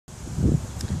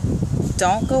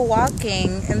Don't go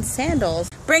walking in sandals.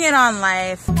 Bring it on,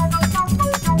 life.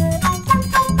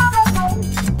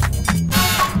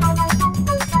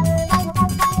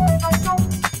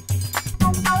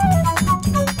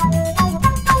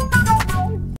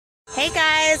 Hey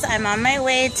guys, I'm on my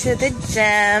way to the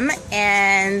gym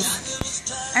and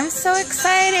I'm so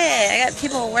excited. I got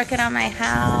people working on my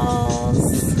house.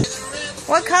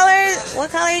 What color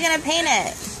are you gonna paint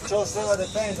it? Show some of the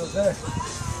paint over there.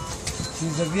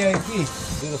 She's a VIP.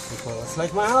 Beautiful color. It's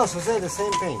like my house was there, the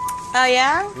same paint. Oh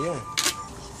yeah? Yeah.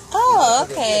 Oh,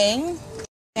 okay.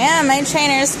 Yeah, my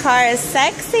trainer's car is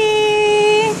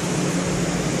sexy.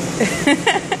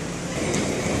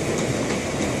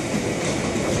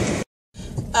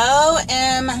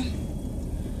 OMG,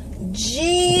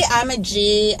 I'm a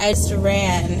G. I just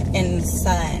ran in the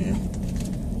sun,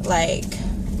 like,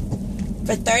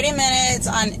 for 30 minutes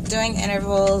on doing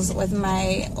intervals with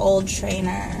my old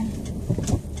trainer.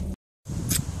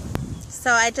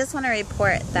 So I just want to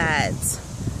report that,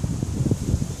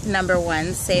 number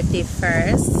one, safety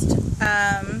first.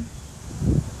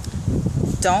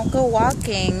 Don't go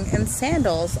walking in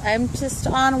sandals. I'm just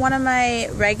on one of my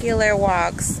regular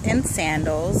walks in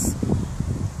sandals.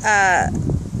 The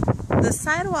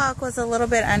sidewalk was a little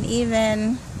bit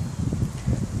uneven,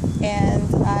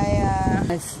 and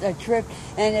I tripped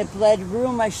and it bled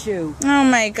through my shoe. Oh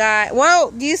my God. Whoa,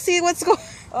 do you see what's going on?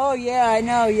 Oh yeah, I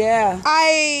know, yeah.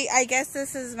 I guess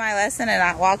this is my lesson to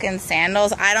not walk in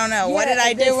sandals. I don't know. Yeah, what did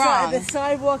I do wrong? The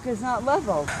sidewalk is not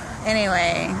level.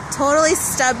 Anyway, totally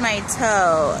stubbed my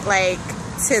toe, like,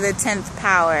 to the 10th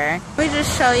power. Let me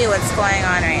just show you what's going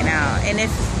on right now. And if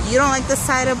you don't like the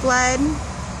sight of blood,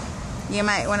 you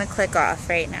might want to click off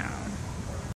right now.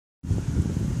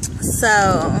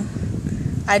 So,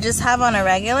 I just have on a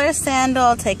regular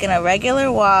sandal, taking a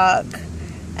regular walk.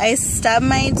 I stubbed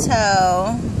my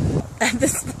toe. At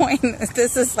this point,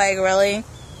 this is like really...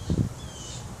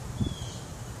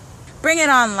 Bring it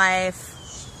on, life.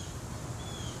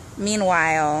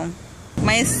 Meanwhile,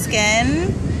 my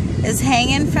skin is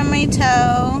hanging from my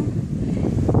toe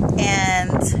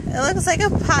and it looks like a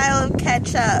pile of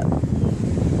ketchup.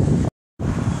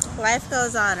 Life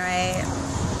goes on, right?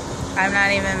 I'm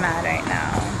not even mad right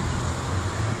now.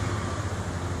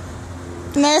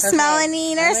 Nurse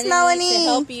Melanie, Nurse Melanie. To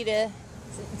help you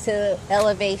to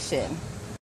elevation.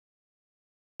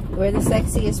 We're the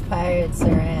sexiest pirates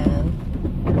around.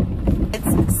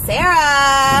 It's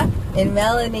Sarah and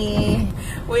Melanie.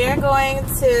 We are going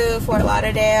to Fort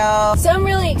Lauderdale. So I'm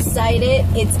really excited.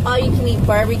 It's all you can eat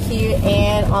barbecue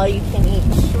and all you can eat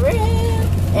shrimp.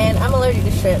 And I'm allergic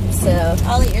to shrimp, so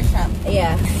I'll eat your shrimp.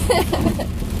 Yeah.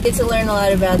 Get to learn a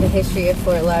lot about the history of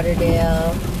Fort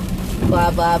Lauderdale.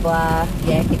 Blah blah blah.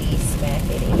 Yakety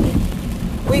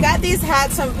smackety. We got these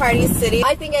hats from Party City.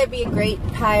 I think I'd be a great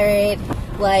pirate,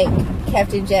 like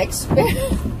Captain Jack Sparrow.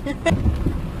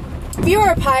 If you were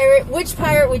a pirate, which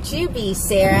pirate would you be,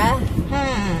 Sarah?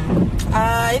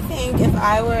 I think if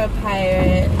I were a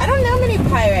pirate, I don't know many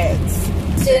pirates.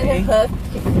 Captain Hook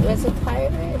was a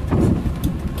pirate.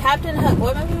 Captain Hook.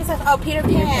 What movie was that? Oh, Peter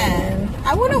Pan.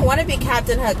 I wouldn't want to be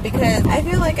Captain Hook because I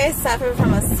feel like I suffer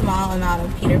from a small amount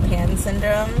of Peter Pan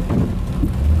syndrome.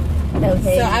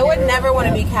 Okay, so I would never want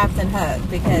to be Captain Hook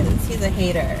because he's a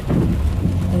hater.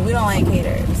 And we don't like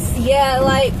haters. Yeah,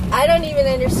 like, I don't even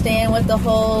understand what the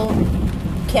whole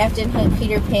Captain Hook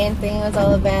Peter Pan thing was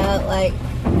all about. Like,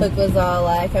 Hook was all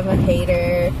like, I'm a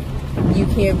hater. You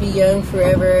can't be young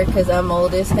forever because I'm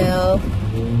old as hell.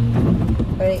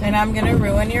 Right? And I'm going to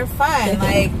ruin your fun.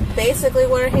 Like, basically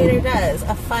what a hater does.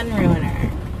 A fun ruiner.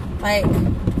 Like,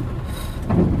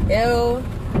 ew.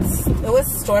 It was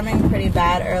storming pretty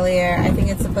bad earlier. I think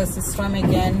it's supposed to storm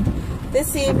again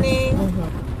this evening.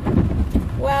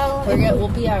 Well, we'll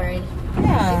be alright.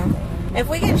 Yeah. If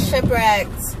we get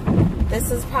shipwrecked,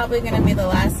 this is probably going to be the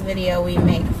last video we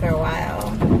make for a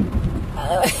while.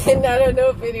 And I don't know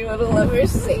if anyone will ever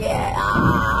see it.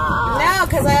 No,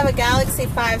 because I have a Galaxy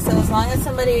 5, so as long as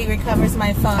somebody recovers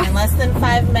my phone in less than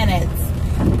 5 minutes,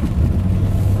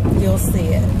 you'll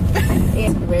see it.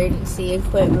 Emergency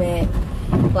equipment,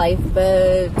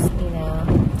 lifeboats, you know.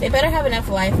 They better have enough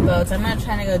lifeboats. I'm not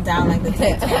trying to go down like the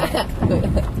Titanic.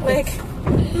 Like,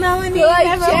 Melanie, like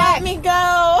never Jack. let me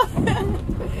go.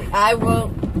 I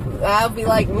won't. I'll be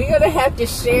like, we're going to have to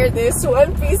share this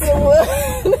one piece of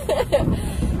wood.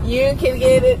 You can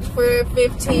get it for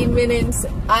 15 minutes.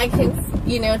 I can,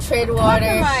 you know, tread water.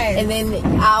 Compromise. And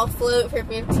then I'll float for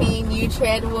 15. You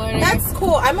tread water. That's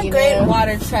cool. I'm a great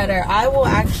water treader. I will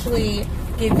actually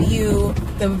give you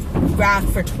the raft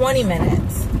for 20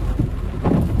 minutes.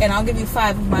 And I'll give you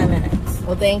 5 of my minutes.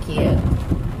 Well, thank you.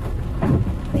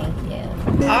 Thank you.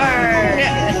 Arr.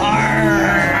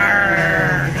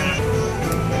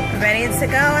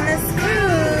 go on this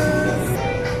cruise.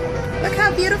 Look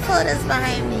how beautiful it is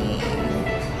behind me.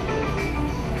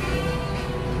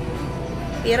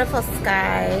 Beautiful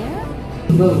sky.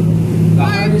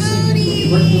 Arg,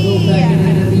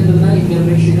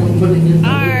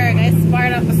 I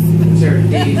sparred up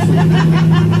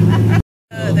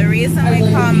the reason we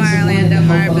call Marlando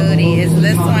Mar Booty is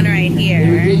this one right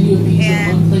here.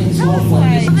 And tell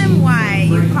them why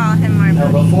you call him Mar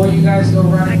Booty. Before you guys go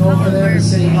running over there to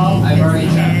City Hall, I've already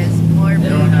checked. They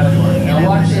don't have one. Now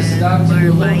watch this, dog, to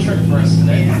do a little trick for us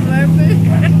today.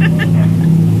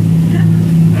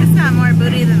 It's not more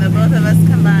booty than the both of us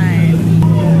combined.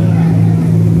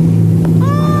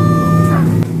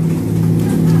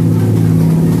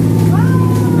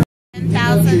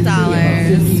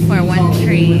 $10,000 for one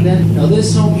tree. Now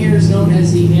this home here is known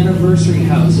as the Anniversary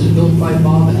House. It was built by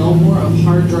Bob Elmore of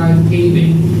Hard Drive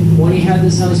Paving. When he had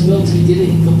this house built, he did it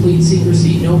in complete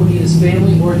secrecy. Nobody in his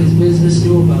family or his business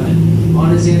knew about it. On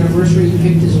his anniversary, he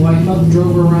picked his wife up,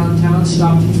 drove her around town,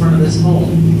 stopped in front of this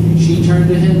home. She turned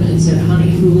to him and said,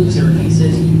 "Honey, who lives here?" He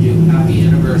says, "You do. Happy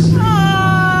anniversary." Aww.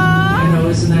 I know,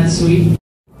 isn't that sweet?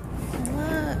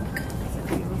 Look.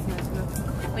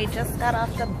 We just got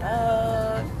off the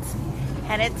boat.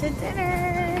 Headed to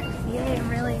dinner. Yay, I'm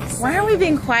really excited. Why are we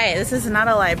being quiet? This is not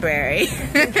a library.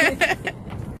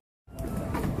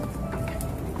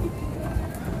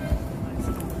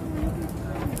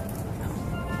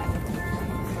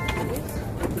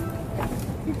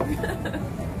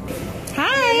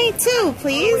 Hi, two,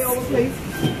 please.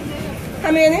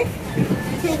 How many?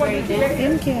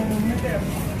 Thank you.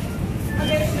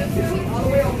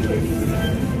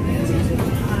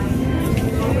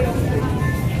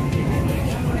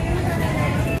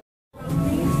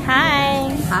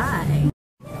 Hi. Hi.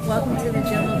 Welcome to the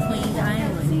Jungle Queen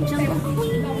Island. Jungle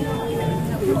Queen.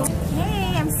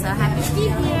 Hey, I'm so happy to be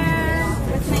here.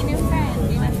 With my new friend.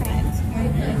 Be my friend.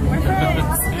 We're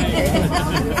friends.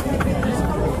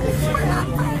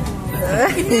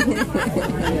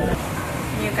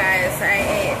 You guys, I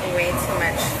ate way too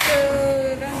much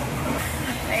food.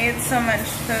 I ate so much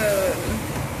food.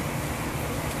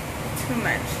 Too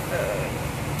much food.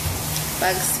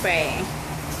 Bug spray.